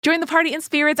Join the Party and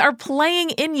Spirits are playing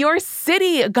in your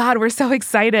city. God, we're so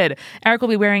excited. Eric will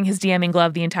be wearing his DMing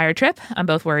glove the entire trip. I'm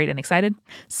both worried and excited.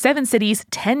 7 cities,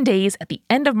 10 days at the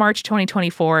end of March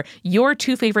 2024. Your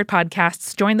 2 favorite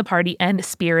podcasts, Join the Party and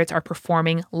Spirits, are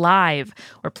performing live.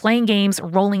 We're playing games,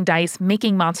 rolling dice,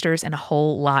 making monsters, and a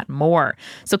whole lot more.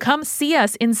 So come see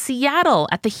us in Seattle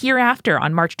at the Hereafter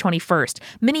on March 21st,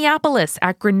 Minneapolis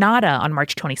at Granada on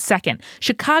March 22nd,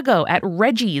 Chicago at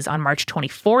Reggie's on March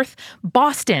 24th,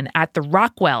 Boston at the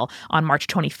Rockwell on March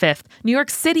 25th, New York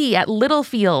City at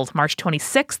Littlefield March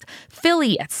 26th,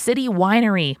 Philly at City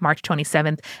Winery March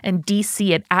 27th, and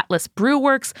DC at Atlas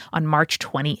Brewworks on March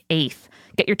 28th.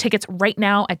 Get your tickets right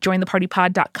now at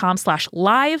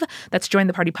jointhepartypod.com/live. That's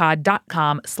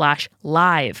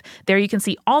jointhepartypod.com/live. There you can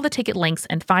see all the ticket links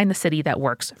and find the city that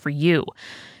works for you.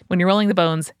 When you're rolling the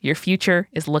bones, your future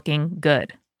is looking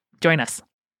good. Join us.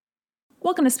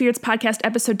 Welcome to Spirits Podcast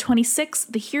episode 26,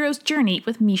 The Hero's Journey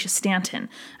with Mischa Stanton.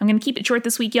 I'm going to keep it short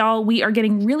this week, y'all. We are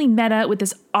getting really meta with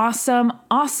this awesome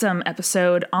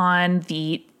episode on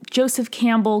the Joseph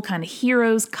Campbell kind of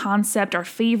heroes concept, our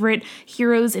favorite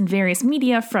heroes in various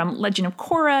media, from Legend of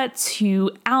Korra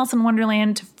to Alice in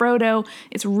Wonderland to Frodo.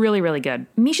 It's really, really good.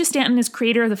 Mischa Stanton is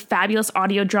creator of the fabulous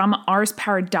audio drama Ars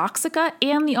Paradoxica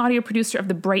and the audio producer of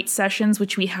the Bright Sessions,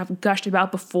 which we have gushed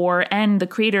about before, and the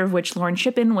creator of which Lauren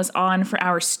Shippen was on for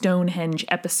our Stonehenge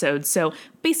episode. So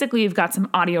basically, we've got some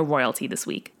audio royalty this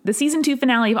week. The season 2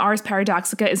 finale of Ars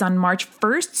Paradoxica is on March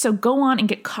 1st, so go on and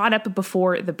get caught up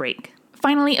before the break.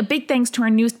 Finally, a big thanks to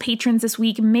our newest patrons this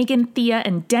week, Megan, Thea,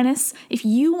 and Dennis. If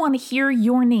you want to hear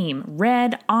your name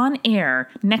read on air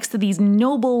next to these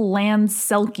noble land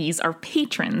selkies, our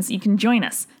patrons, you can join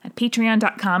us at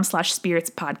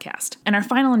patreon.com/spiritspodcast. And our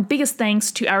final and biggest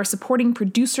thanks to our supporting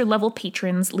producer-level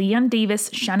patrons, Leon Davis,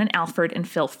 Shannon Alford, and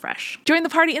Phil Fresh. Join the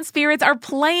Party and Spirits are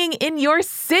playing in your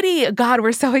city. God,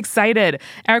 we're so excited.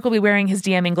 Eric will be wearing his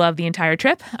DMing glove the entire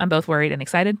trip. I'm both worried and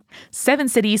excited. 7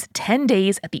 cities, 10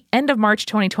 days at the end of March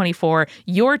 2024.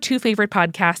 Your 2 favorite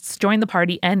podcasts, Join the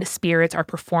Party and Spirits, are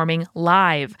performing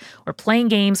live. We're playing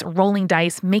games, rolling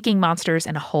dice, making monsters,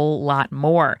 and a whole lot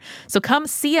more. So come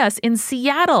see us in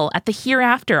Seattle at the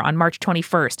Hereafter on March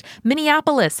 21st,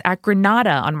 Minneapolis at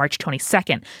Granada on March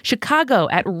 22nd, Chicago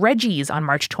at Reggie's on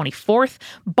March 24th,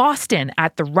 Boston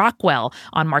at the Rockwell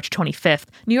on March 25th,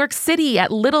 New York City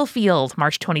at Littlefield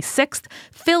March 26th,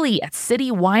 Philly at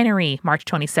City Winery March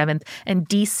 27th, and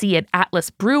DC at Atlas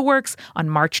Brewworks on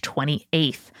March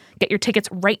 28th. Get your tickets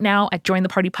right now at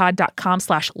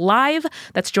jointhepartypod.com/live.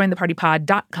 That's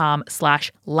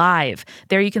jointhepartypod.com/live.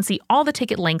 There you can see all the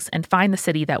ticket links and find the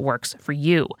city that works for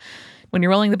you. When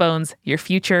you're rolling the bones, your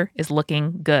future is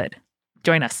looking good.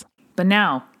 Join us. But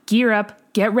now, gear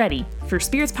up, get ready for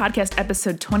Spirits Podcast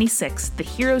episode 26, The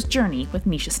Hero's Journey with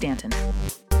Mischa Stanton.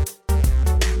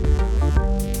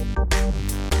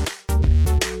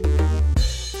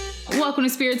 Welcome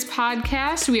to Spirits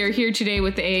Podcast. We are here today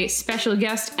with a special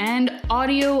guest and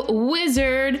audio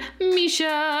wizard,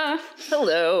 Mischa.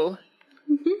 Hello.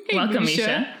 Hey, Welcome,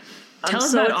 Mischa. Tell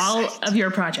us about all of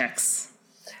your projects.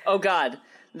 Oh God,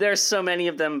 there's so many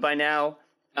of them by now.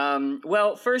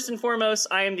 Well, first and foremost,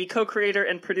 I am the co-creator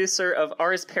and producer of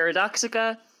Ars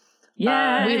Paradoxica.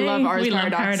 Yeah, we love Ars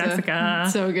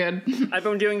Paradoxica. So good. I've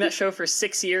been doing that show for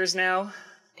 6 years now,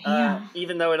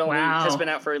 even though it only has been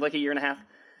out for like a year and a half.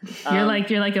 You're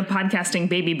like a podcasting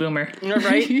baby boomer.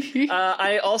 Right?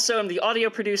 I also am the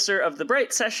audio producer of the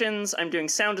Bright Sessions. I'm doing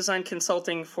sound design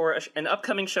consulting for an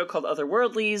upcoming show called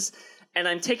Otherworldlies, and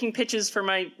I'm taking pitches for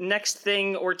my next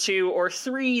thing or 2 or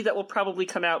 3 that will probably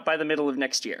come out by the middle of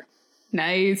next year.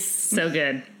 Nice. So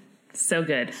good. So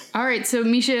good. All right, so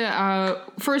Mischa,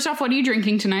 first off, what are you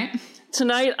drinking tonight?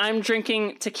 Tonight, I'm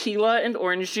drinking tequila and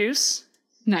orange juice.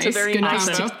 Nice. It's a very good nice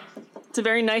combo. It's a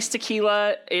very nice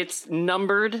tequila. It's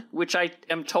numbered, which I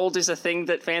am told is a thing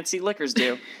that fancy liquors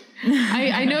do.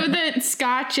 I know that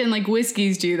scotch and like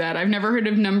whiskeys do that. I've never heard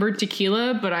of numbered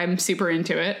tequila, but I'm super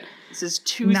into it. This is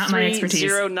Not my expertise.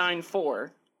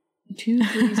 23094.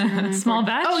 23094. Small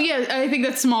batch? Oh yeah, I think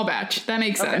that's small batch. That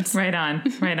makes sense. Right on.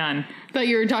 Thought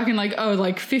you were talking like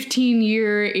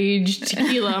 15-year aged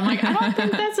tequila. I'm like, I don't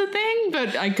think that's a thing,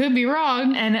 but I could be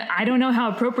wrong. And I don't know how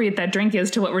appropriate that drink is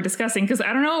to what we're discussing, because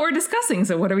I don't know what we're discussing.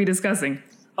 So what are we discussing?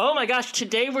 Oh my gosh,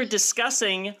 today we're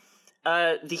discussing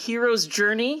the hero's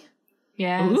journey.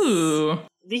 Yes. Ooh.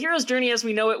 The hero's journey, as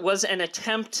we know it, was an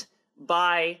attempt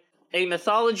by a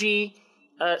mythology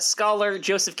scholar,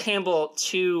 Joseph Campbell,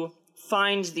 to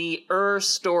find the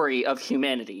story of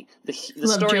humanity. The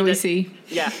Love story Joey that, C.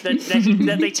 Yeah,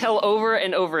 that they tell over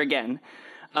and over again.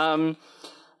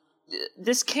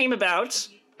 This came about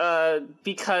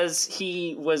because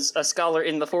he was a scholar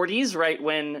in the 40s, right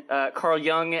when Carl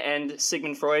Jung and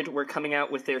Sigmund Freud were coming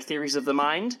out with their theories of the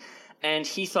mind, and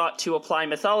he thought to apply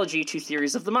mythology to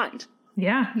theories of the mind.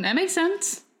 Yeah, that makes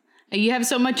sense. You have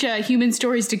so much human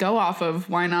stories to go off of.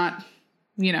 Why not,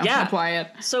 apply it?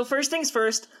 So first things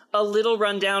first, a little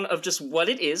rundown of just what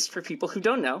it is for people who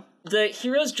don't know. The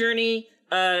hero's journey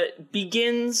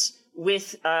begins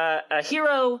with a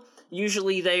hero.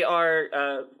 Usually they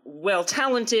are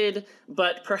well-talented,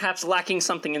 but perhaps lacking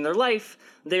something in their life.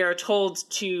 They are told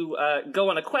to go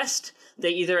on a quest. They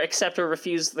either accept or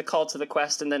refuse the call to the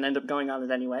quest and then end up going on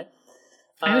it anyway.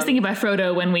 I was thinking about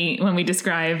Frodo when we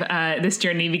describe this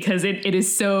journey, because it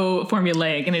is so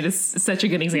formulaic and it is such a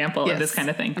good example of this kind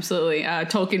of thing. Absolutely.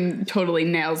 Tolkien totally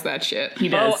nails that shit. He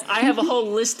does. Oh, I have a whole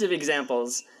list of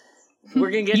examples.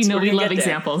 We're going to get we love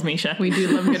examples, Mischa. We do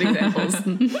love good examples.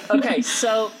 Okay,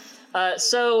 so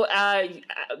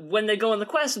when they go on the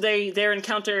quest, they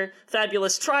encounter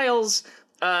fabulous trials.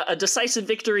 A decisive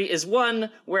victory is won,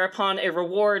 whereupon a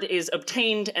reward is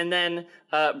obtained and then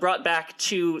brought back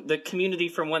to the community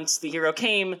from whence the hero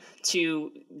came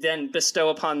to then bestow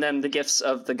upon them the gifts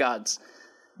of the gods.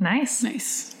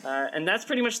 Nice. And that's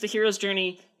pretty much the hero's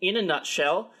journey in a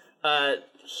nutshell.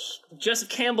 Joseph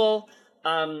Campbell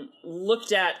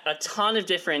looked at a ton of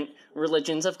different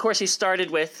religions. Of course, he started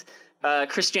with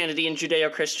Christianity and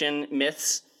Judeo-Christian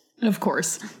myths. Of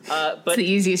course. But it's the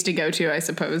easiest to go to, I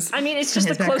suppose. I mean, it's just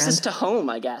the closest to home,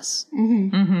 I guess.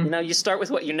 Mm-hmm. Mm-hmm. You start with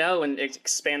what you know and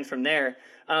expand from there.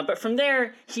 But from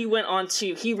there, he went on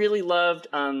to, he really loved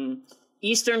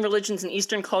Eastern religions and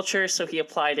Eastern culture, so he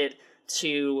applied it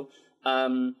to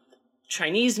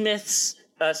Chinese myths,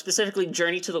 specifically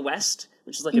Journey to the West,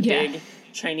 which is like a big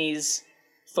Chinese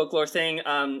folklore thing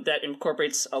that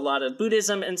incorporates a lot of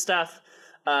Buddhism and stuff.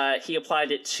 He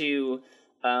applied it to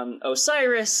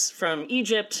Osiris from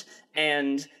Egypt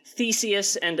and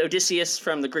Theseus and Odysseus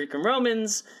from the Greek and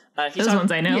Romans. Those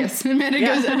ones I know. Yes, Amanda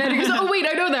goes, oh wait,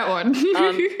 I know that one.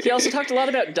 He also talked a lot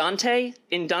about Dante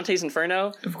in Dante's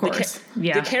Inferno. Of course.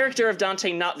 The character of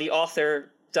Dante, not the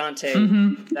author Dante.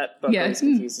 Mm-hmm. That book always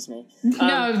confuses me.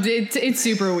 No, it's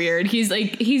super weird. He's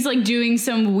like doing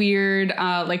some weird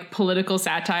like political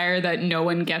satire that no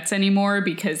one gets anymore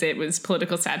because it was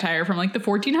political satire from like the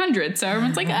 1400s. So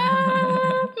everyone's like,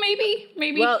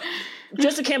 maybe. Well,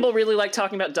 Joseph Campbell really liked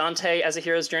talking about Dante as a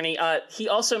hero's journey. He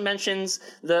also mentions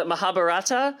the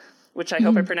Mahabharata, which I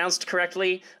hope I pronounced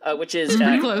correctly, which is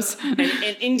pretty close. an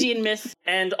Indian myth.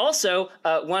 And also,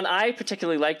 one I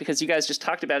particularly like, because you guys just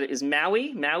talked about it, is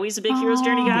Maui. Maui's a big hero's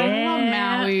journey guy. I love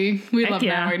Maui. We love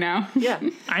Maui now. Yeah.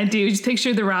 I do. Just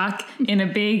picture The Rock in a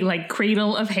big, like,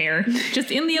 cradle of hair,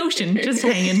 just in the ocean, just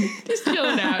hanging. Just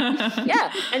chilling out.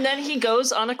 Yeah. And then he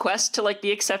goes on a quest to, like,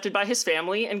 be accepted by his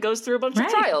family and goes through a bunch of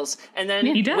trials. And then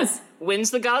he does.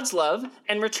 Wins the god's love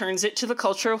and returns it to the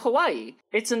culture of Hawaii.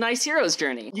 It's a nice hero's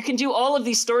journey. You can do all of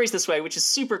these stories this way, which is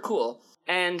super cool.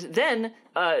 And then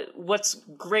what's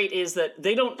great is that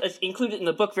they don't include it in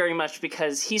the book very much,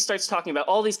 because he starts talking about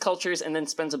all these cultures and then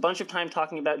spends a bunch of time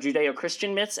talking about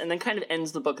Judeo-Christian myths and then kind of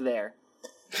ends the book there.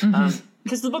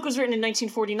 Because the book was written in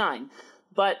 1949.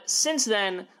 But since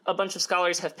then, a bunch of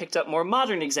scholars have picked up more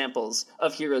modern examples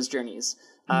of heroes' journeys.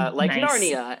 Like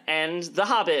Narnia and The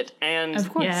Hobbit and of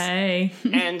course. Yay.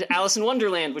 and Alice in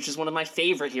Wonderland, which is one of my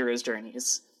favorite heroes'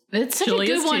 journeys. It's such a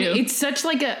good one. Too. It's such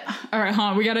like a... All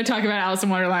right, we got to talk about Alice in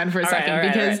Wonderland for a second,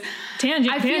 because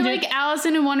Tangent. I feel like Alice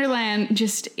in Wonderland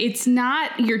it's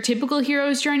not your typical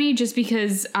hero's journey, just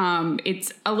because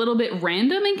it's a little bit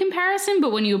random in comparison,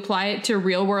 but when you apply it to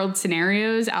real world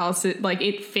scenarios, Alice, like,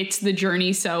 it fits the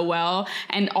journey so well,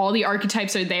 and all the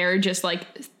archetypes are there, just like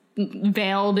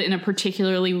veiled in a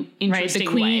particularly interesting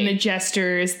the queen, way. the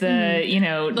jesters, the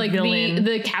like villain.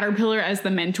 the caterpillar as the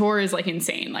mentor is like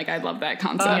insane. Like, I love that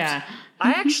concept. Yeah.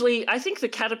 I think the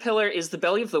caterpillar is the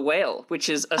belly of the whale, which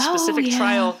is a specific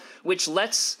trial which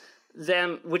lets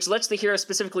the hero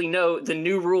specifically know the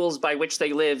new rules by which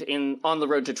they live on the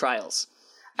road to trials.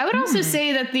 I would also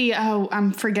say that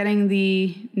I'm forgetting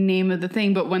the name of the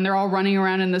thing, but when they're all running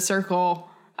around in the circle,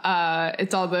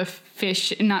 it's all the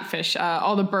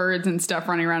all the birds and stuff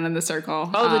running around in the circle.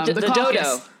 Oh, the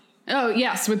dodo. Oh,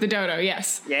 yes, with the dodo,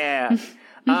 yes. Yeah.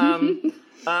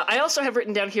 I also have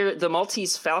written down here the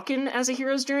Maltese falcon as a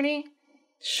hero's journey.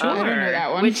 Sure. I don't know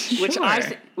that one.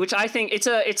 Which I think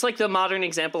it's like the modern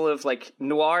example of like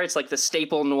noir. It's like the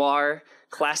staple noir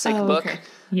classic book. Okay.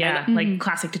 Yeah, like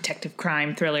classic detective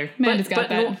crime thriller.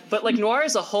 But like noir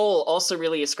as a whole also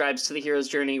really ascribes to the hero's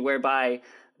journey, whereby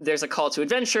there's a call to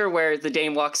adventure where the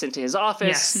dame walks into his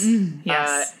office.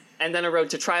 Yes. And then a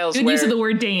road to trials. Good use of the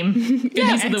word dame. Good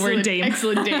use of the word dame.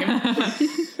 Excellent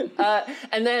dame.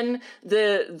 And then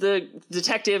the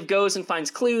detective goes and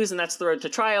finds clues, and that's the road to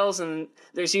trials. And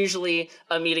there's usually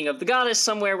a meeting of the goddess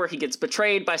somewhere where he gets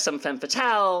betrayed by some femme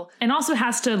fatale. And also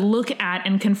has to look at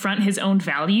and confront his own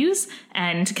values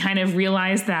and kind of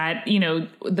realize that, you know,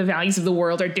 the values of the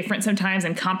world are different sometimes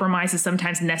and compromise is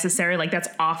sometimes necessary. Like that's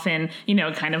often, you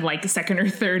know, kind of like the second or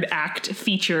third act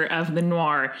feature of the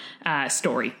noir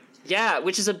story. Yeah,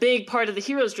 which is a big part of the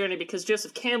hero's journey, because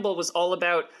Joseph Campbell was all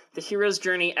about the hero's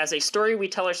journey as a story we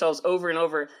tell ourselves over and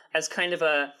over as kind of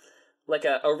a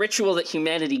ritual that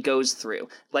humanity goes through.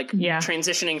 Like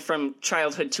transitioning from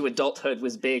childhood to adulthood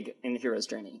was big in the hero's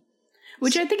journey.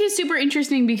 Which I think is super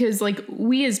interesting because, like,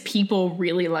 we as people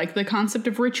really like the concept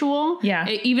of ritual. Yeah.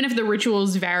 Even if the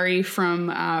rituals vary from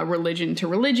religion to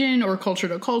religion or culture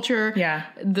to culture. Yeah.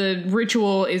 The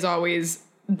ritual is always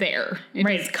there.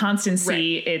 It's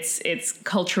constancy. Right. It's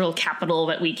cultural capital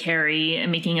that we carry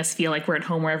and making us feel like we're at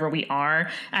home wherever we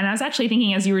are. And I was actually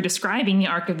thinking, as you were describing the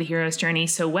arc of the hero's journey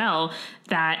so well,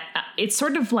 that it's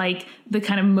sort of like the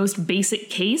kind of most basic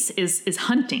case is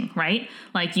hunting, right?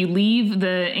 Like you leave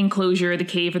the enclosure, the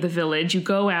cave, or the village, you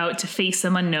go out to face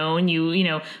some unknown, you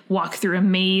know, walk through a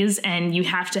maze, and you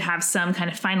have to have some kind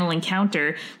of final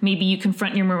encounter. Maybe you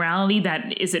confront your morality,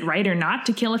 that is it right or not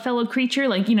to kill a fellow creature?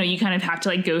 Like, you know, you kind of have to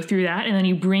like go through that, and then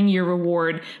you bring your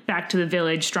reward back to the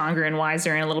village stronger and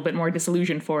wiser and a little bit more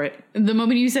disillusioned for it. The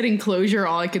moment you said enclosure,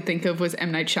 all I could think of was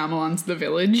M. Night Shyamalan's The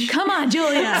Village. Come on,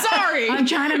 Julia. Sorry. I'm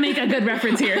trying to make a good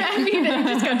reference here. I mean, I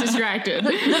just got distracted.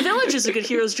 The Village is a good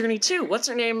hero's journey too. What's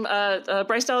her name?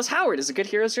 Bryce Dallas Howard is a good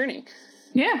hero's journey.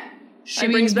 Yeah. She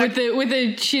brings back with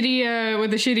a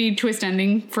shitty twist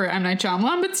ending for M. Night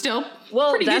Shyamalan, but still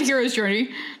pretty good hero's journey.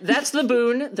 That's the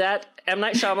boon that M.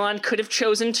 Night Shyamalan could have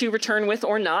chosen to return with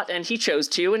or not, and he chose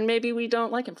to, and maybe we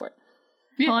don't like him for it.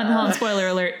 Hold on, spoiler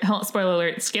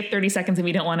alert. Skip 30 seconds if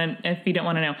you don't want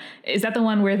to know. Is that the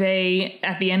one where they,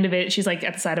 at the end of it, she's like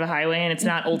at the side of a highway and it's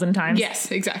not olden times? Yes,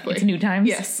 exactly. It's new times?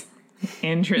 Yes.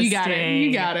 Interesting.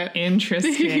 You got it.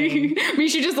 Interesting.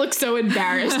 Misha just looks so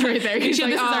embarrassed right there. He's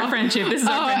like, this is our friendship. This is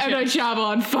our friendship. M. Night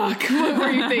Shyamalan, fuck. What were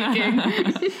you thinking?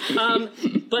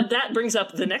 But that brings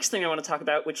up the next thing I want to talk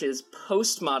about, which is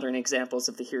postmodern examples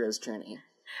of the hero's journey.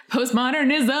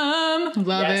 Postmodernism.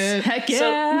 Love it. Heck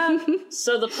yeah.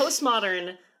 So the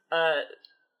postmodern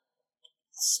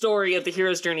story of the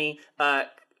hero's journey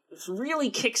really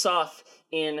kicks off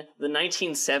in the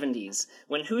 1970s,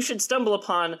 when who should stumble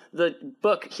upon the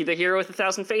book, The Hero with a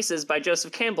Thousand Faces by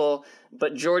Joseph Campbell,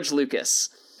 but George Lucas.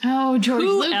 Oh, George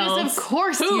Lucas, else? of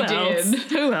course Who you else? did.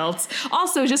 Who else?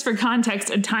 Also, just for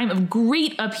context, a time of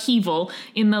great upheaval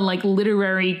in the like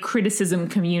literary criticism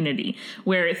community,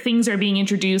 where things are being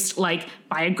introduced like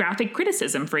biographic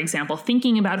criticism, for example,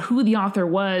 thinking about who the author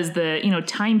was, the, you know,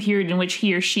 time period in which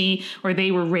he or she or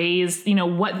they were raised, you know,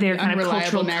 what their kind of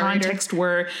cultural context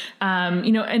were,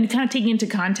 you know, and kind of taking into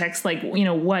context, like, you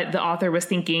know, what the author was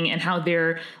thinking and how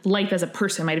their life as a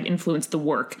person might have influenced the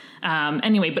work.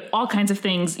 Anyway, but all kinds of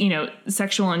things, you know,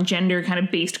 sexual and gender kind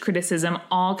of based criticism,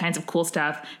 all kinds of cool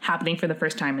stuff happening for the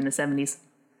first time in the 70s.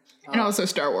 And also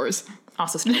Star Wars.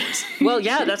 Also Star Wars. Well,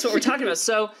 yeah, that's what we're talking about.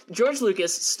 So George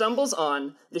Lucas stumbles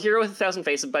on The Hero with a Thousand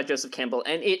Faces by Joseph Campbell,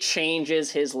 and it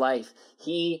changes his life.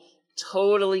 He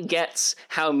totally gets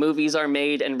how movies are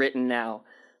made and written now.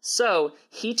 So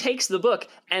he takes the book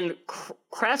and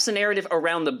crafts a narrative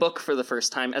around the book for the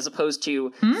first time, as opposed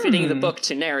to fitting the book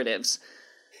to narratives.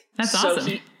 That's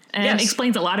awesome. And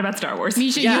explains a lot about Star Wars.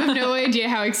 Misha, you have no idea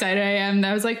how excited I am.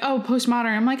 I was like, oh,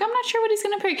 postmodern. I'm like, I'm not sure what he's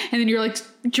going to pick. And then you're like,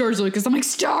 George Lucas. I'm like,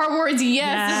 Star Wars.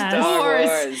 Yes, of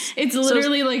course. It's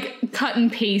literally like cut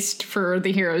and paste for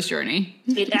the hero's journey.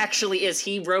 It actually is.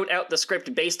 He wrote out the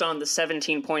script based on the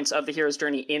 17 points of the hero's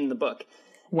journey in the book.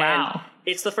 Wow. And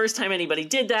it's the first time anybody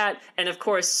did that. And of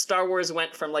course, Star Wars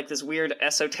went from like this weird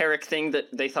esoteric thing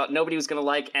that they thought nobody was going to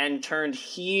like and turned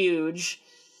huge.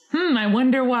 I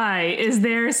wonder why. Is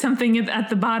there something at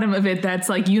the bottom of it that's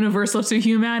like universal to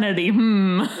humanity?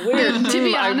 Weird. To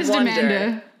be honest,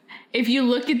 Amanda, if you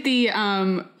look at the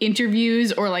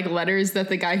interviews or like letters that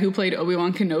the guy who played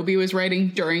Obi-Wan Kenobi was writing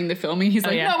during the filming, he's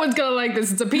like, no one's gonna like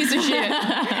this. It's a piece of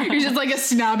shit. He's just like a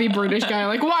snobby British guy.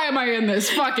 Like, why am I in this?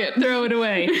 Fuck it. Throw it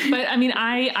away. But I mean,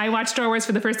 I watched Star Wars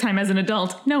for the first time as an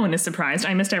adult. No one is surprised.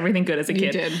 I missed everything good as a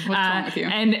kid. You did. What's wrong with you?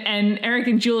 And Eric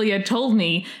and Julia told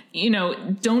me, you know,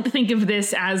 don't think of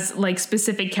this as like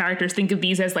specific characters. Think of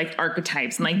these as like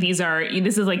archetypes. And like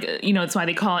this is like, you know, it's why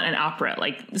they call it an opera,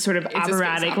 like sort of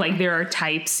operatic, like there are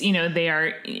types, you know, they are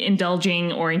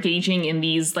indulging or engaging in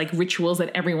these like rituals that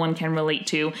everyone can relate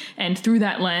to. And through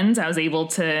that lens, I was able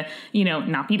to, you know,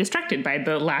 not be distracted by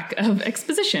the lack of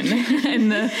exposition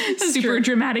and the super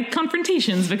dramatic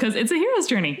confrontations, because it's a hero's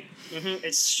journey. Mm-hmm.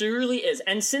 It surely is.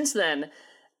 And since then,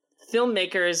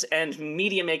 filmmakers and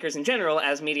media makers in general,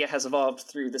 as media has evolved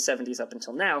through the 70s up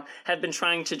until now, have been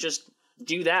trying to just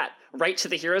do that right to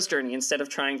the hero's journey instead of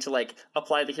trying to like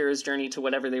apply the hero's journey to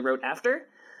whatever they wrote after.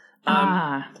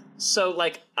 So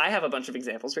like I have a bunch of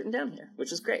examples written down here,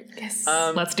 which is great. Yes.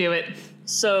 Let's do it.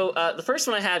 So the first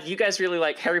one I have, you guys really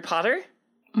like Harry Potter?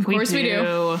 Of course we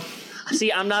do.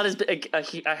 See, I'm not as big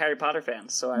a Harry Potter fan,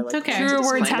 so I like. It's okay. Truer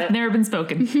words have never been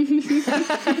spoken.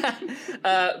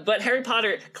 But Harry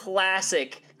Potter,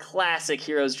 classic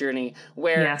hero's journey,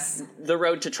 where the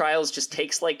road to trials just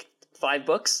takes like 5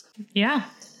 books. Yeah,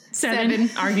 7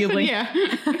 arguably. Yeah,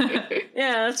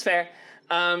 yeah, that's fair.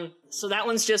 So that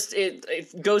one's just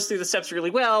it goes through the steps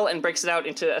really well and breaks it out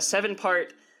into a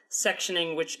 7-part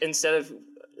sectioning, which instead of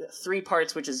 3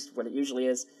 parts, which is what it usually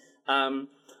is.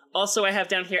 Also, I have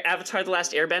down here Avatar: The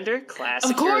Last Airbender,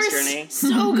 classic hero's journey.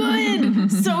 So good.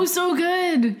 so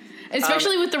good.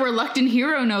 Especially with the reluctant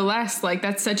hero, no less. Like,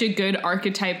 that's such a good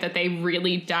archetype that they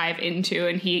really dive into,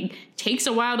 and he takes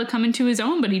a while to come into his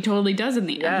own, but he totally does in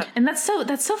the end. And that's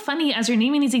so funny. As you're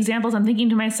naming these examples, I'm thinking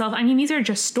to myself, I mean, these are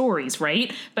just stories,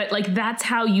 right? But like, that's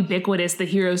how ubiquitous the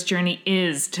hero's journey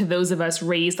is to those of us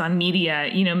raised on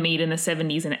media, you know, made in the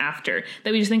 70s and after,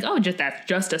 that we just think, oh, that's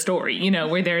just a story, you know,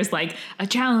 where there's like a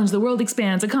challenge, the world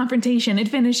expands, a confrontation, it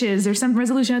finishes, there's some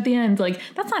resolution at the end. Like,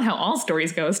 that's not how all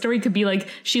stories go. A story could be like,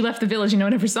 she left the village and no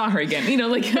one ever saw her again, you know,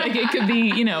 like it could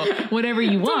be, you know, whatever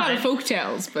you want. It's a lot of folk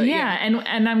tales, but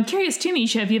and I'm curious too,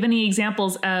 Mischa, if you have any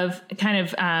examples of kind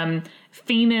of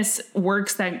famous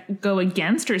works that go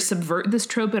against or subvert this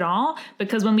trope at all?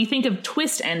 Because when we think of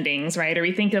twist endings, right, or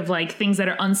we think of like things that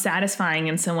are unsatisfying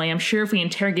in some way, I'm sure if we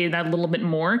interrogated that a little bit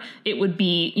more, it would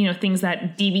be, you know, things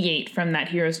that deviate from that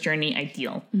hero's journey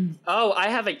ideal. Oh, I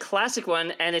have a classic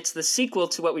one, and it's the sequel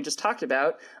to what we just talked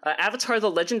about. Avatar: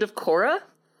 The Legend of Korra.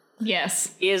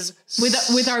 Yes. Is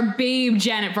with our babe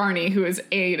Janet Varney, who is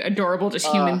a adorable just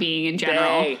human being in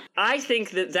general. I think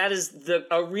that is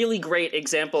a really great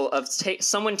example of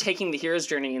someone taking the hero's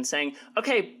journey and saying,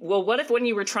 okay, well, what if when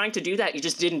you were trying to do that, you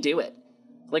just didn't do it?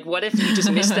 Like, what if you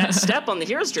just missed that step on the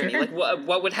hero's journey? Like,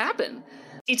 what would happen?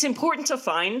 It's important to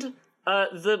find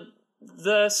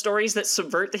the stories that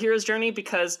subvert the hero's journey,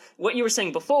 because what you were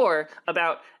saying before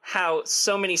about how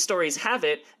so many stories have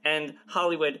it and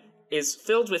Hollywood is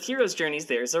filled with hero's journeys,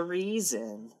 there's a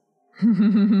reason.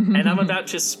 And I'm about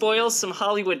to spoil some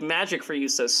Hollywood magic for you,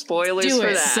 so spoilers for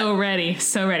that. So ready,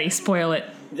 spoil it.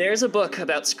 There's a book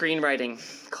about screenwriting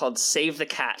called Save the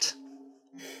Cat.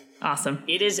 Awesome.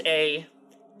 It is a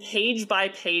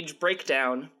page-by-page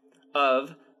breakdown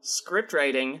of script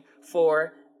writing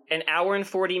for an hour and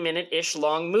 40-minute-ish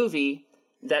long movie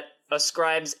that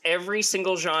ascribes every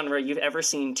single genre you've ever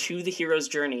seen to the hero's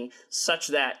journey, such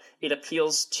that it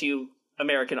appeals to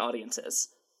American audiences.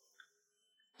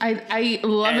 I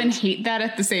love and hate that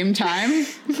at the same time.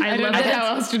 I don't know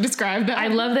how else to describe that. I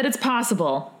love that it's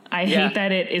possible. I hate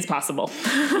that it is possible.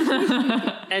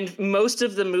 And most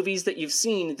of the movies that you've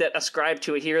seen that ascribe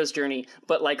to a hero's journey,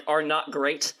 but like are not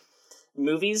great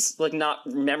movies, like not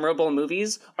memorable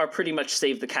movies, are pretty much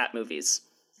Save the Cat movies.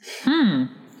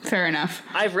 Fair enough.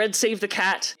 I've read Save the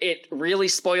Cat. It really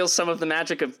spoils some of the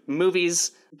magic of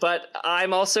movies, but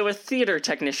I'm also a theater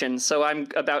technician, so I'm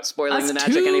about spoiling the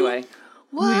magic anyway.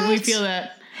 What? We feel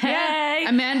that. Hey! Yeah.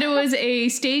 Amanda was a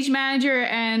stage manager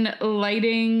and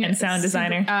lighting and sound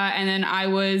designer. And then I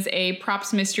was a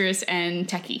props mistress and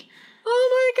techie.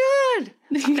 Oh my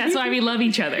god! That's why we love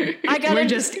each other. We're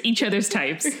just each other's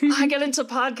types. I got into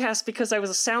podcasts because I was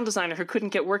a sound designer who couldn't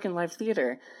get work in live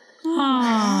theater.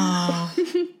 Oh.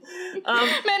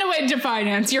 Man away to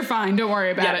finance. You're fine. Don't worry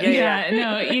about it. Yeah.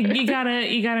 No, you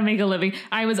gotta make a living.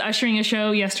 I was ushering a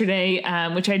show yesterday,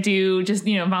 which I do just,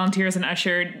 you know, volunteer as an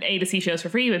usher, A, to see shows for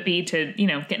free, but B, to, you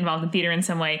know, get involved in theater in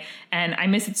some way. And I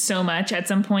miss it so much. At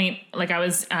some point, like I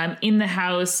was in the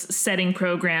house setting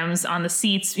programs on the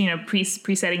seats, you know,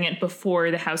 presetting it before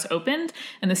the house opened.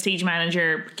 And the stage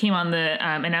manager came on the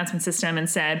announcement system and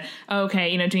said, oh, okay,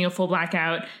 you know, doing a full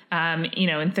blackout, you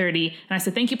know, in 30. And I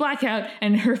said, thank you, blackout.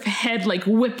 And her head like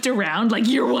whipped around like,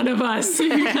 you're one of us.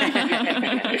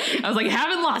 I was like,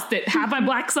 haven't lost it. Have my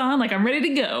blacks on. Like, I'm ready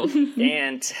to go.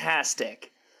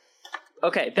 Fantastic.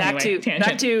 Okay, back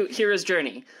to Hero's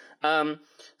Journey.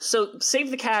 So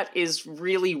Save the Cat is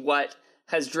really what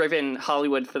has driven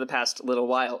Hollywood for the past little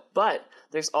while. But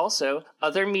there's also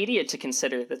other media to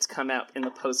consider that's come out in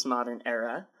the postmodern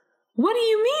era. What do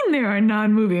you mean there are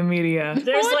non-movie media?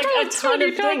 There's What like a else ton are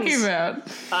of you talking things. about?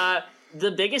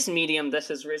 The biggest medium that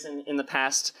has risen in the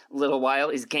past little while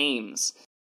is games.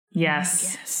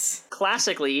 Yes.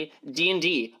 Classically,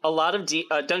 D&D. A lot of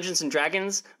Dungeons and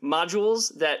Dragons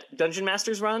modules that Dungeon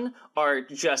Masters run are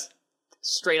just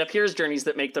straight up hero's journeys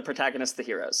that make the protagonists the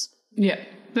heroes. Yeah,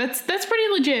 that's pretty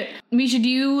legit. Misha, do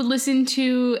you listen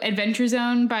to Adventure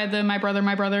Zone by the My Brother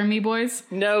and Me boys?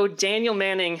 No, Daniel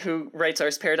Manning, who writes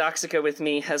Ars Paradoxica with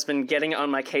me, has been getting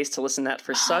on my case to listen to that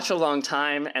for such a long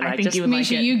time, and I think just... you would like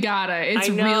Misha, it. you gotta. It's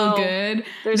I know. real good.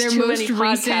 There's Their too most many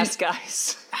podcast recent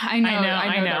guys. I know there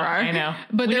are. I know.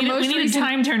 But we their most need a recent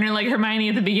time turner like Hermione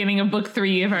at the beginning of book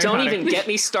 3 of Harry Don't Potter. even get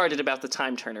me started about the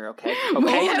time turner, okay? Oh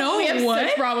Okay. no, we have What?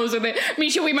 such problems with it.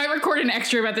 Misha, we might record an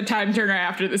extra about the time turner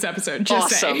after this episode.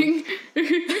 Just Awesome. saying.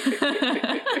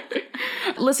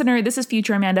 Listener, this is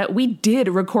Future Amanda. We did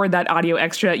record that audio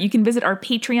extra. You can visit our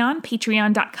Patreon,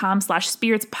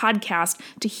 patreon.com/spiritspodcast,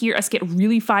 to hear us get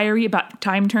really fiery about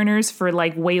time turners for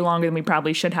like way longer than we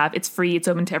probably should have. It's free. It's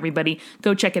open to everybody.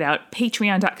 Go check it out.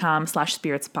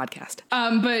 Patreon.com/spiritspodcast.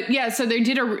 But yeah, so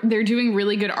they're doing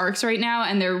really good arcs right now,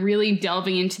 and they're really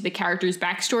delving into the characters'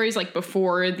 backstories, like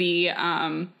before the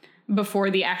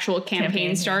actual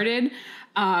campaign started.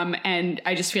 And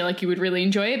I just feel like you would really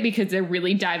enjoy it because they're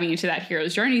really diving into that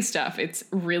hero's journey stuff. It's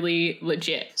really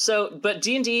legit. So, but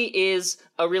D&D is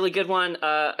a really good one.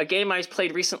 A game I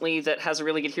played recently that has a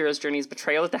really good hero's journey is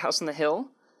Betrayal at the House on the Hill.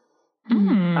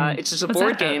 It's just a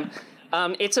board game.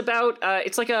 It's about,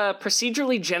 it's like a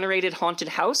procedurally generated haunted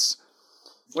house.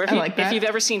 Where if you've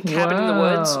ever seen Cabin in the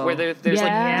Woods, where there's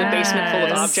like the basement full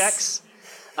of objects.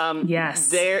 Yes.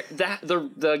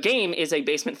 The game is a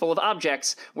basement full of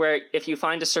objects where if you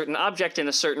find a certain object in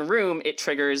a certain room, it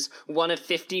triggers one of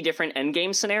 50 different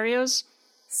endgame scenarios.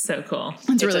 So cool.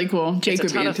 It's really cool. Jake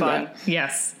It's a would be ton of into fun. that.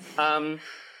 Yes.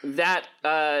 That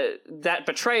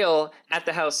betrayal at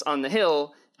the house on the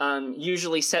hill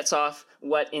usually sets off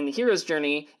what in the hero's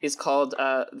journey is called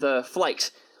the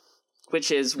flight, which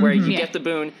is where you get the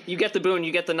boon, you get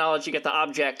the knowledge, you get the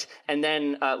object, and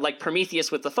then like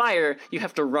Prometheus with the fire, you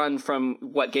have to run from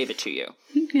what gave it to you.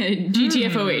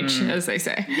 GTFOH, as they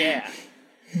say. Yeah.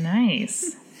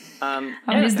 Nice. And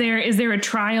is there a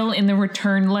trial in the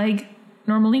return leg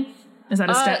normally? Is that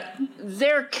a step?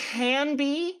 There can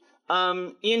be.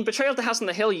 In Betrayal at the House on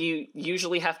the Hill, you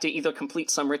usually have to either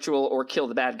complete some ritual or kill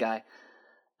the bad guy.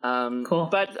 Cool.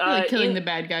 But Killing the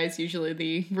bad guy is usually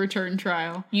the return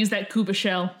trial. Use that Koopa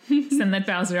shell. Send that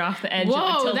Bowser off the edge of a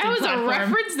Whoa, tilted that was platform. a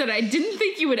reference that I didn't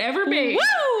think you would ever make.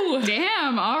 Woo!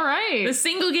 Damn, all right. The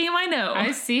single game I know.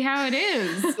 I see how it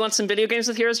is. You want some video games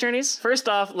with hero's journeys? First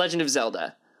off, Legend of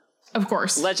Zelda. Of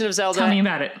course. Legend of Zelda. Tell me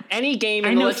about it. Any game I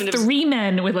in the know Legend of 3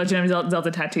 men with Legend of Zelda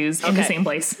tattoos in the same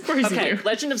place. Of course Okay, you do.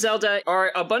 Legend of Zelda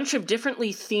are a bunch of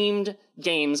differently themed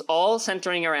games, all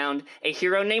centering around a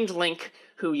hero named Link,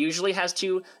 who usually has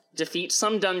to defeat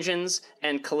some dungeons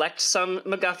and collect some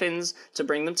MacGuffins to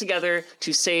bring them together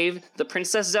to save the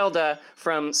Princess Zelda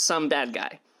from some bad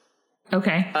guy.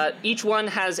 Okay. Each one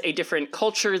has a different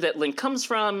culture that Link comes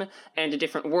from, and a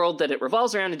different world that it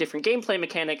revolves around, and different gameplay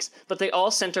mechanics, but they all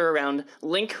center around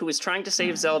Link, who is trying to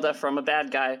save Zelda from a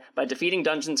bad guy by defeating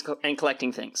dungeons and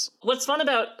collecting things. What's fun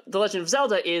about The Legend of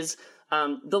Zelda is,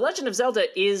 The Legend of Zelda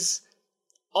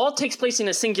all takes place in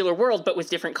a singular world, but with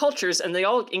different cultures, and they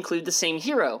all include the same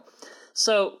hero.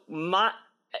 So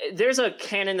there's a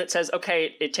canon that says,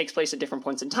 okay, it takes place at different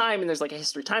points in time, and there's like a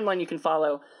history timeline you can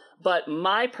follow. But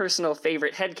my personal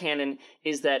favorite headcanon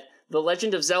is that The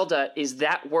Legend of Zelda is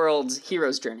that world's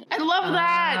hero's journey. I love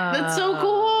that. That's so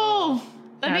cool.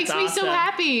 That makes me so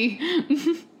happy.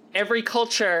 Every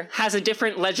culture has a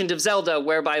different Legend of Zelda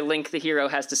whereby Link, the hero,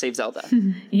 has to save Zelda.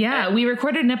 Yeah, we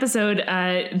recorded an episode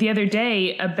the other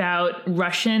day about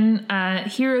Russian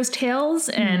heroes' tales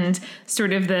and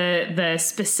sort of the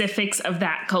specifics of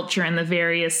that culture and the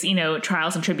various,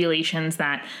 trials and tribulations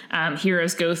that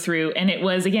heroes go through. And it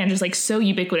was, again, just like so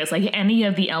ubiquitous. Like any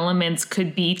of the elements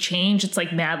could be changed. It's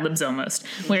like Mad Libs almost,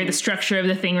 where the structure of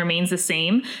the thing remains the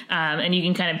same. And you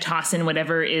can kind of toss in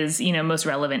whatever is, most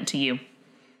relevant to you.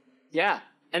 Yeah,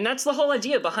 and that's the whole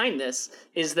idea behind this,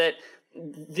 is that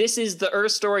this is the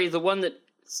story, the one that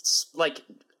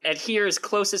adheres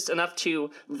closest enough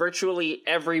to virtually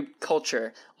every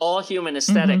culture, all human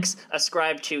aesthetics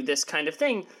ascribe to this kind of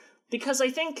thing, because I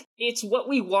think it's what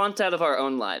we want out of our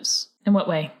own lives. In what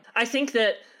way? I think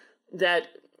that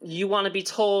you want to be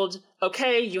told,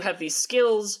 okay, you have these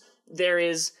skills, there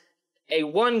is a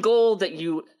one goal that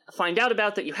you find out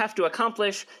about that you have to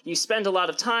accomplish, you spend a lot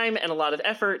of time and a lot of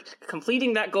effort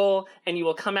completing that goal, and you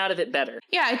will come out of it better.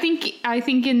 Yeah, I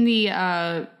think in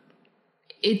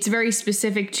it's very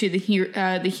specific to the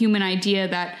human idea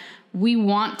that we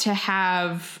want to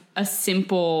have a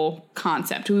simple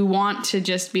concept. We want to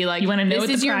just be like, you want to know what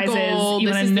the prize is. You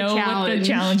want to know what the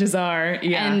challenges are.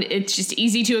 Yeah. And it's just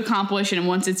easy to accomplish. And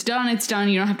once it's done, it's done.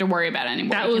 You don't have to worry about it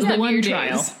anymore. That was the one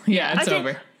trial. Yeah, it's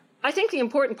over. I think the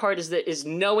important part is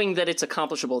knowing that it's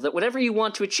accomplishable, that whatever you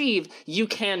want to achieve, you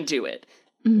can do it.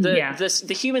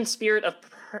 The human spirit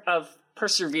of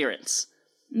perseverance.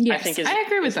 Yes, I think I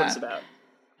agree with that. What it's about.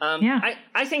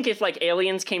 I think if like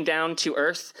aliens came down to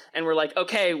Earth and were like,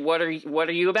 okay, what are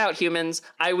you about, humans?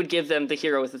 I would give them the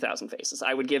hero with 1,000 faces.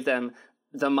 I would give them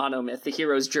the monomyth, the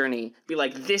hero's journey. Be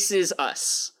like, this is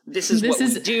us. This is what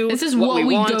we do. This is what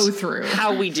we want, go through.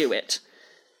 How we do it.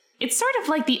 It's sort of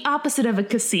like the opposite of a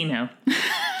casino.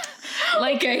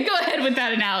 Okay, go ahead with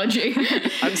that analogy.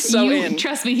 I'm so in.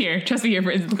 Trust me here.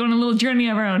 We're going on a little journey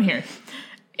of our own here.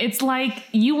 It's like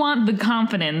you want the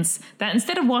confidence that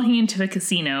instead of walking into a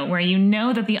casino where you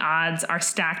know that the odds are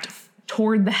stacked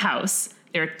toward the house,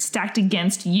 they're stacked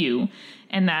against you,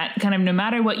 and that kind of no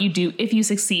matter what you do, if you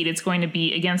succeed, it's going to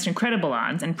be against incredible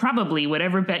odds, and probably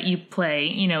whatever bet you play,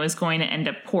 is going to end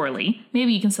up poorly.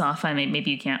 Maybe you can sell a fund,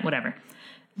 maybe you can't, whatever.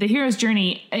 The hero's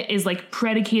journey is like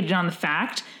predicated on the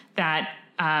fact that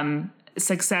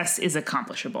success is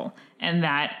accomplishable, and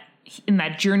that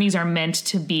journeys are meant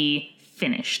to be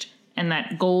finished, and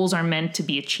that goals are meant to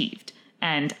be achieved,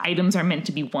 and items are meant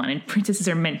to be won, and princesses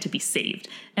are meant to be saved.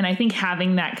 And I think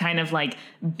having that kind of like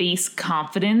base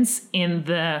confidence in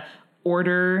the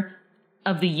order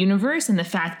of the universe and the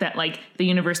fact that like the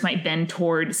universe might bend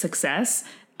toward success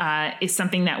is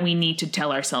something that we need to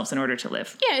tell ourselves in order to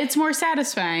live. Yeah, it's more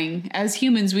satisfying. As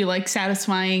humans, we like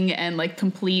satisfying and like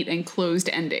complete and closed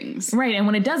endings. Right, and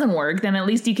when it doesn't work, then at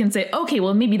least you can say, okay,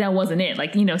 well, maybe that wasn't it.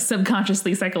 Like,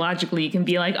 subconsciously, psychologically, you can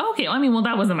be like, okay, well,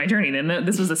 that wasn't my journey then.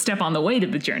 This was a step on the way to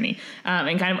the journey.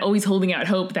 And kind of always holding out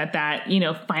hope that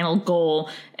final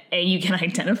goal, A, you can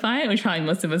identify it, which probably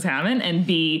most of us haven't, and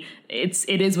B,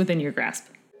 it is within your grasp.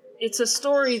 It's a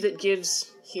story that gives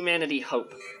humanity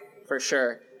hope, for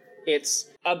sure. It's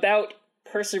about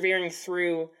persevering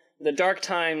through the dark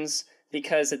times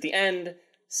because at the end,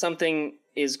 something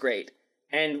is great.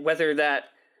 And whether that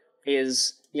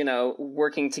is,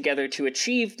 working together to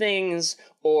achieve things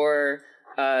or...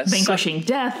 vanquishing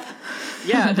death.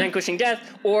 Yeah, vanquishing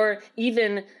death. Or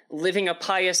even living a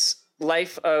pious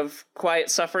life of quiet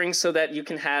suffering so that you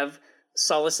can have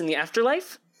solace in the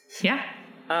afterlife. Yeah.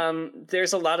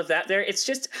 There's a lot of that there. It's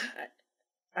just...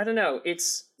 I don't know.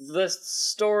 It's the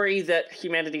story that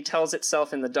humanity tells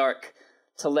itself in the dark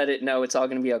to let it know it's all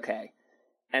going to be okay.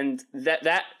 And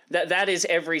that is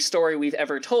every story we've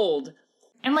ever told.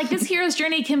 And like this hero's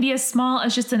journey can be as small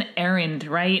as just an errand,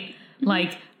 right? Mm-hmm.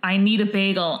 Like I need a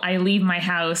bagel. I leave my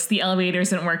house. The elevator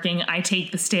isn't working. I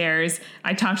take the stairs.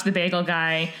 I talk to the bagel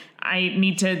guy. I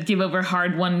need to give over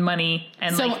hard-won money.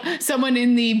 And someone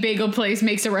in the bagel place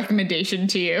makes a recommendation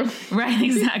to you. Right,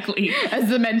 exactly. As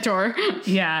the mentor.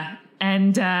 Yeah.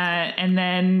 And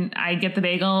then I get the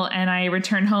bagel and I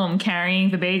return home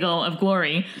carrying the bagel of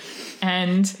glory.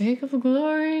 Bagel of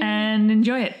glory. And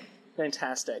enjoy it.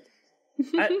 Fantastic.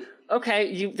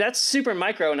 Okay, that's super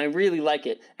micro, and I really like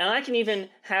it. And I can even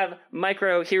have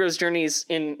micro hero's journeys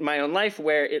in my own life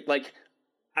where it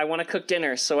I want to cook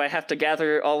dinner, so I have to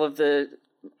gather all of the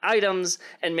items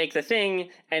and make the thing,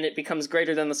 and it becomes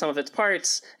greater than the sum of its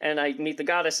parts, and I meet the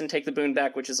goddess and take the boon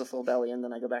back, which is a full belly, and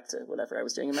then I go back to whatever I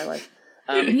was doing in my life.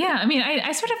 Yeah, I mean,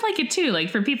 I sort of like it too. Like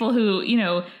for people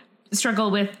who,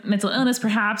 struggle with mental illness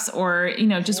perhaps, or,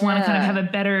 just want to kind of have a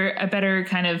better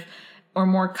kind of or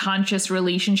more conscious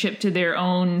relationship to their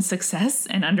own success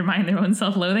and undermine their own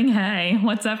self-loathing. Hey,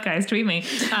 what's up, guys? Tweet me.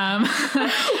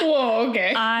 Whoa,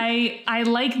 okay. I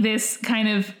like this kind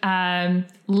of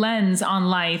lens on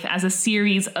life as a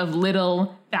series of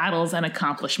little battles and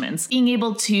accomplishments. Being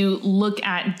able to look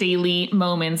at daily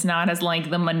moments not as like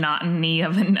the monotony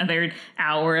of another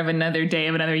hour, of another day,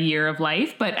 of another year of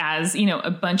life, but as,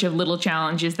 a bunch of little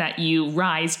challenges that you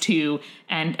rise to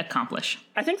and accomplish.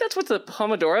 I think that's what the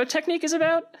Pomodoro technique is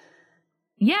about.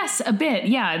 Yes, a bit.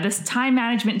 Yeah. This time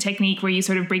management technique where you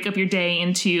sort of break up your day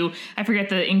into, I forget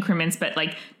the increments, but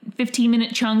like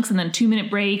 15-minute chunks and then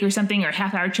 2-minute break or something, or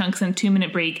half-hour chunks and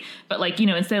 2-minute break. But like,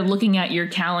 instead of looking at your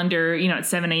calendar, at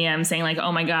 7 a.m. saying like,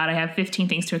 oh my God, I have 15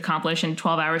 things to accomplish and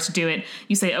 12 hours to do it.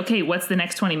 You say, okay, what's the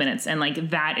next 20 minutes? And like,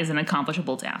 that is an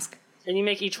accomplishable task. And you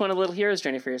make each one a little hero's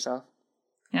journey for yourself.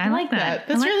 Yeah, I like that.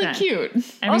 That's really cute.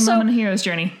 Every moment a hero's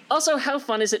journey. Also, how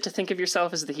fun is it to think of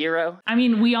yourself as the hero? I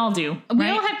mean, we all do. We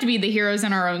all have to be the heroes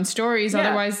in our own stories. Yeah.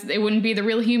 Otherwise, it wouldn't be the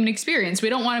real human experience. We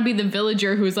don't want to be the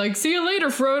villager who's like, see you later,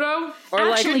 Frodo. Or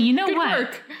actually, you know what?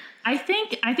 Work. I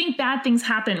think bad things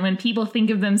happen when people think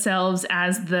of themselves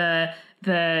as the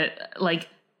like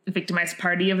victimized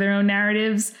party of their own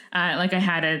narratives. Like I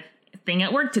had a thing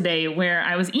at work today where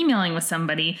I was emailing with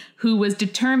somebody who was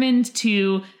determined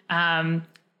to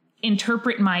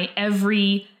interpret my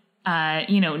every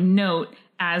note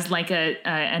as like a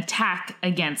attack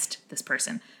against this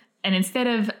person. And instead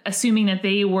of assuming that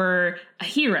they were a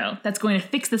hero that's going to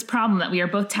fix this problem that we are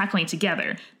both tackling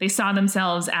together, they saw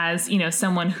themselves as,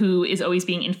 someone who is always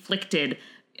being inflicted,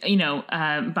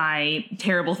 by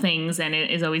terrible things and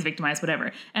is always victimized,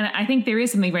 whatever. And I think there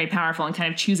is something very powerful in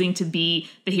kind of choosing to be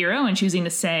the hero and choosing to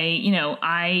say,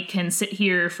 I can sit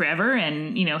here forever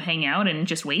and, hang out and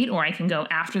just wait, or I can go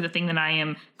after the thing that I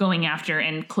am going after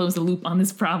and close the loop on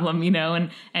this problem,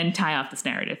 and tie off this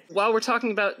narrative. While we're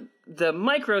talking about the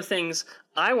micro things,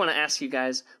 I want to ask you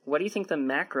guys, what do you think the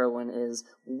macro one is?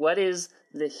 What is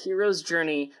the hero's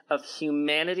journey of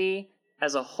humanity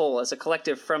as a whole, as a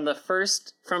collective, from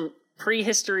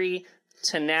prehistory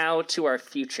to now to our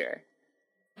future?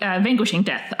 Vanquishing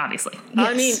death, obviously. Yes.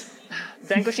 I mean,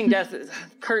 vanquishing death,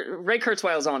 Ray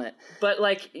Kurzweil's on it. But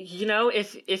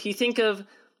if you think of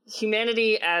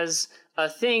humanity as a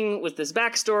thing with this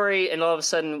backstory, and all of a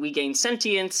sudden we gain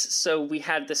sentience, so we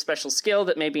had this special skill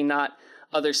that maybe not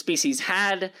other species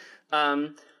had.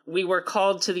 We were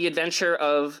called to the adventure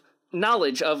of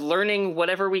knowledge, of learning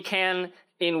whatever we can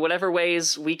in whatever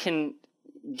ways we can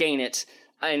gain it,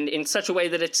 and in such a way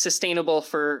that it's sustainable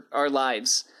for our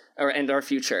lives and our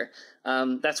future.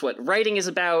 That's what writing is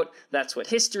about. That's what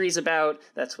history is about.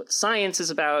 That's what science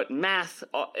is about, math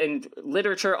and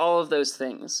literature, all of those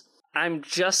things. I'm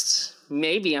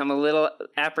a little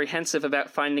apprehensive about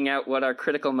finding out what our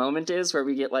critical moment is, where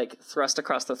we get thrust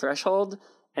across the threshold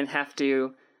and have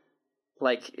to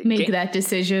make that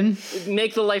decision,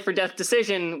 make the life or death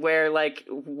decision, where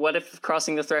what if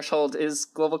crossing the threshold is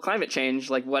global climate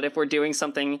change? What if we're doing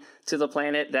something to the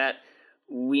planet that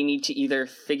we need to either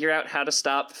figure out how to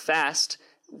stop fast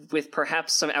with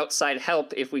perhaps some outside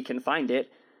help if we can find it,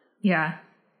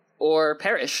 or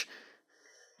perish?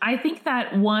 I think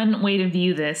that one way to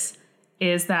view this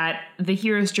is that the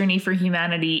hero's journey for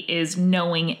humanity is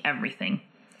knowing everything.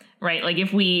 Right?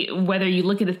 Whether you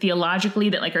look at it theologically,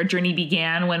 that our journey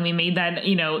began when we made that,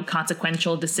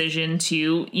 consequential decision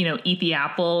to, eat the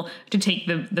apple, to take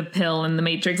the pill in the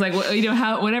Matrix,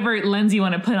 whatever lens you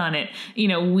want to put on it,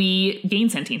 we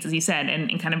gained sentience, as you said,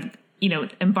 and kind of,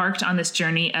 embarked on this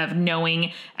journey of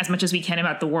knowing as much as we can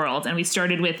about the world. And we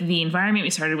started with the environment. We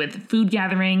started with food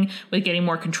gathering, with getting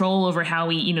more control over how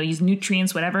we, use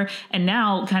nutrients, whatever. And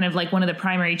now kind of one of the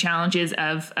primary challenges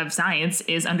of science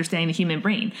is understanding the human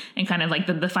brain and kind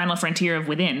of the final frontier of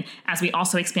within, as we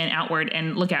also expand outward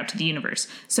and look out to the universe.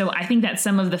 So I think that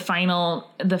some of the final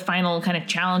kind of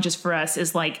challenges for us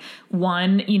is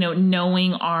one,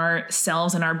 knowing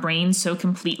ourselves and our brains so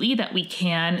completely that we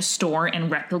can store and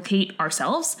replicate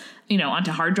ourselves,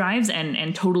 onto hard drives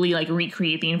and totally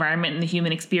recreate the environment and the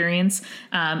human experience.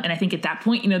 And I think at that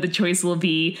point, the choice will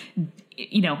be,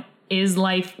 is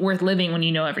life worth living when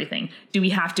you know everything? Do we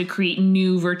have to create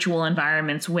new virtual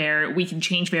environments where we can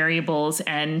change variables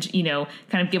and,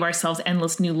 kind of give ourselves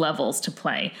endless new levels to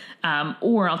play?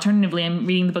 Or alternatively, I'm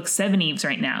reading the book Seven Eves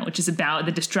right now, which is about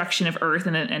the destruction of Earth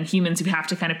and humans who have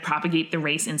to kind of propagate the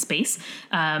race in space.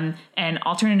 And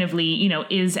alternatively,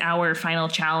 is our final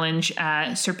challenge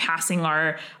surpassing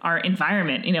our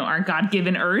environment, our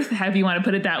God-given Earth, however you want to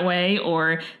put it that way,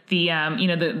 or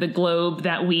the globe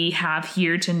that we have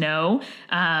here to know.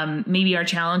 Maybe our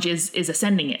challenge is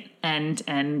ascending it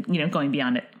and going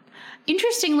beyond it.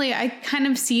 Interestingly, I kind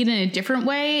of see it in a different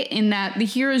way, in that the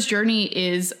hero's journey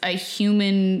is a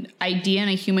human idea and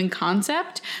a human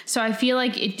concept. So I feel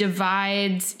like it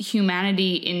divides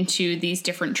humanity into these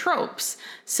different tropes.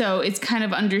 So it's kind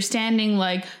of understanding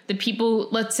the people,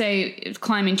 let's say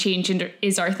climate change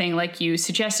is our thing, like you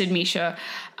suggested, Mischa.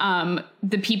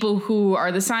 The people who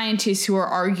are the scientists who are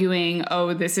arguing,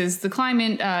 oh, this is the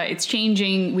climate, it's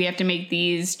changing, we have to make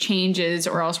these changes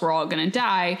or else we're all going to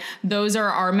die. Those are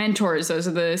our mentors. Those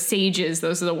are the sages.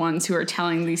 Those are the ones who are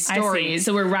telling these stories.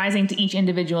 So we're rising to each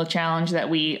individual challenge that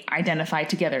we identify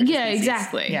together. Yeah,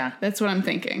 exactly. Yeah. That's what I'm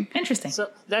thinking. Interesting. So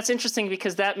that's interesting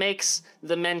because that makes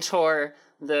the mentor,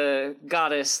 the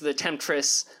goddess, the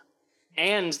temptress,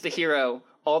 and the hero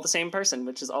all the same person,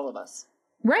 which is all of us.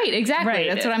 Right, exactly. Right.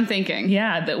 That's what I'm thinking.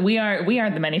 Yeah, that we are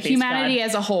the many-faced humanity God.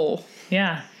 As a whole.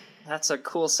 Yeah. That's a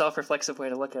cool self-reflexive way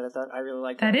to look at it. That I really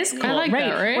like. That is cool. I like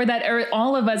that, right? Or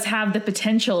all of us have the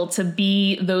potential to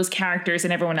be those characters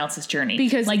in everyone else's journey.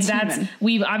 Because like human.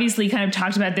 We've obviously kind of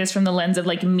talked about this from the lens of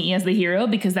like me as the hero,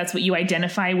 because that's what you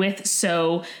identify with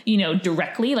so,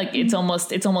 directly. Like it's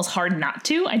almost hard not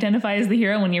to identify as the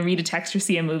hero when you read a text or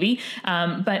see a movie.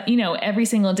 But every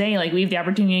single day, like we have the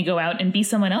opportunity to go out and be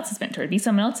someone else's mentor, be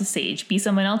someone else's sage, be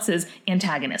someone else's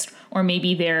antagonist, or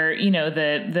maybe they're,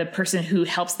 the person who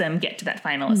helps them get to that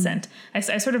final ascent. I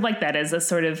sort of like that as a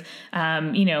sort of,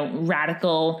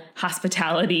 radical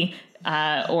hospitality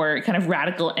or kind of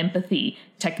radical empathy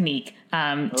technique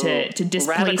to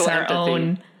displace our empathy.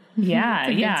 Own. Yeah,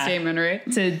 yeah. Statement,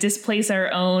 right? To displace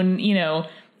our own,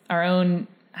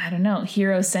 I don't know,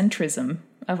 hero-centrism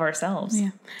of ourselves. Yeah.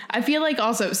 I feel like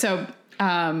also,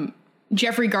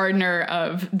 Jeffrey Gardner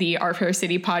of the Our Fair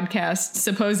City podcast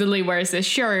supposedly wears this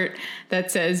shirt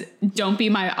that says, "Don't be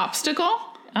my obstacle."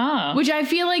 Oh. Which I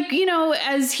feel like,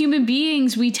 as human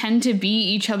beings, we tend to be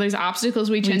each other's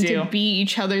obstacles. We tend to be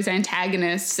each other's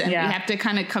antagonists. And we have to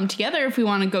kind of come together if we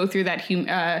want to go through that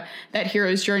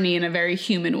hero's journey in a very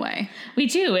human way. We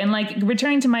do. And like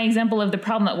returning to my example of the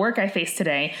problem at work I faced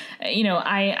today,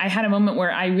 I had a moment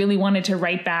where I really wanted to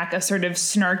write back a sort of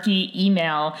snarky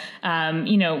email,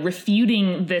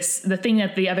 refuting the thing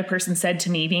that the other person said to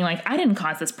me, being like, I didn't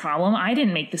cause this problem. I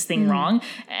didn't make this thing wrong.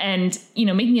 And,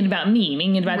 making it about me,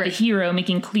 making it about the hero,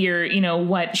 making clear,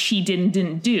 what she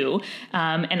didn't do,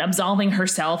 and absolving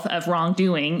herself of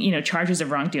wrongdoing, charges of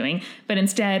wrongdoing. But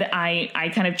instead,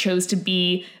 I kind of chose to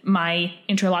be my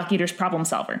interlocutor's problem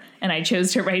solver. And I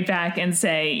chose to write back and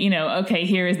say, okay,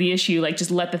 here is the issue, like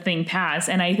just let the thing pass.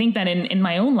 And I think that in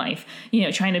my own life,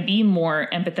 trying to be more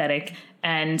empathetic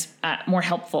and more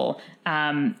helpful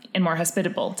and more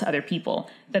hospitable to other people,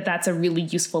 that's a really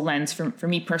useful lens for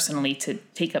me personally to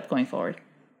take up going forward.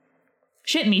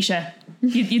 Shit, Mischa,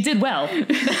 you did well. we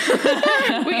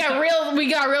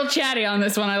got real chatty on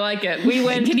this one. I like it. We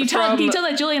went. Can you tell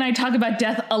that Julie and I talk about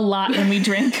death a lot when we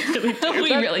drink?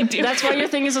 we really do. That's why your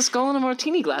thing is a skull in a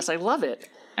martini glass. I love it.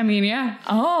 I mean, yeah.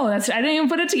 Oh, I didn't even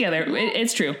put it together.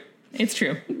 It's true. It's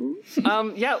true.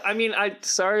 Yeah. I mean,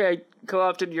 sorry I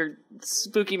co-opted your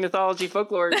spooky mythology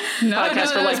folklore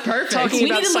podcast for like perfect. Talking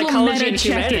about psychology and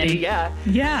humanity. Yeah.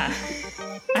 Yeah.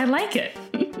 I like it.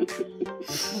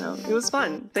 It was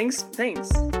fun. Thanks.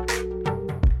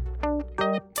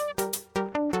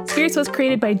 Spirits was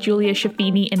created by Julia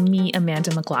Shaffini and me,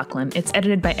 Amanda McLaughlin. It's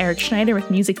edited by Eric Schneider with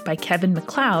music by Kevin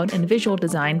MacLeod and visual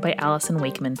design by Allison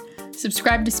Wakeman.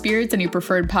 Subscribe to Spirits on your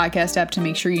preferred podcast app to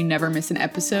make sure you never miss an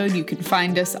episode. You can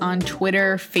find us on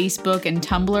Twitter, Facebook, and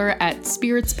Tumblr at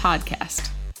Spirits Podcast.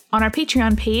 On our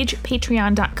Patreon page,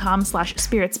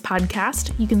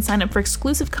 patreon.com/spiritspodcast, you can sign up for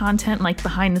exclusive content like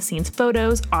behind-the-scenes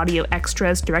photos, audio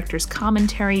extras, director's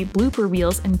commentary, blooper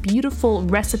reels, and beautiful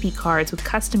recipe cards with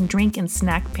custom drink and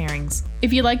snack pairings.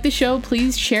 If you like the show,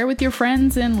 please share with your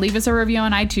friends and leave us a review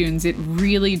on iTunes. It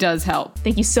really does help.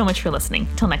 Thank you so much for listening.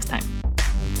 Till next time.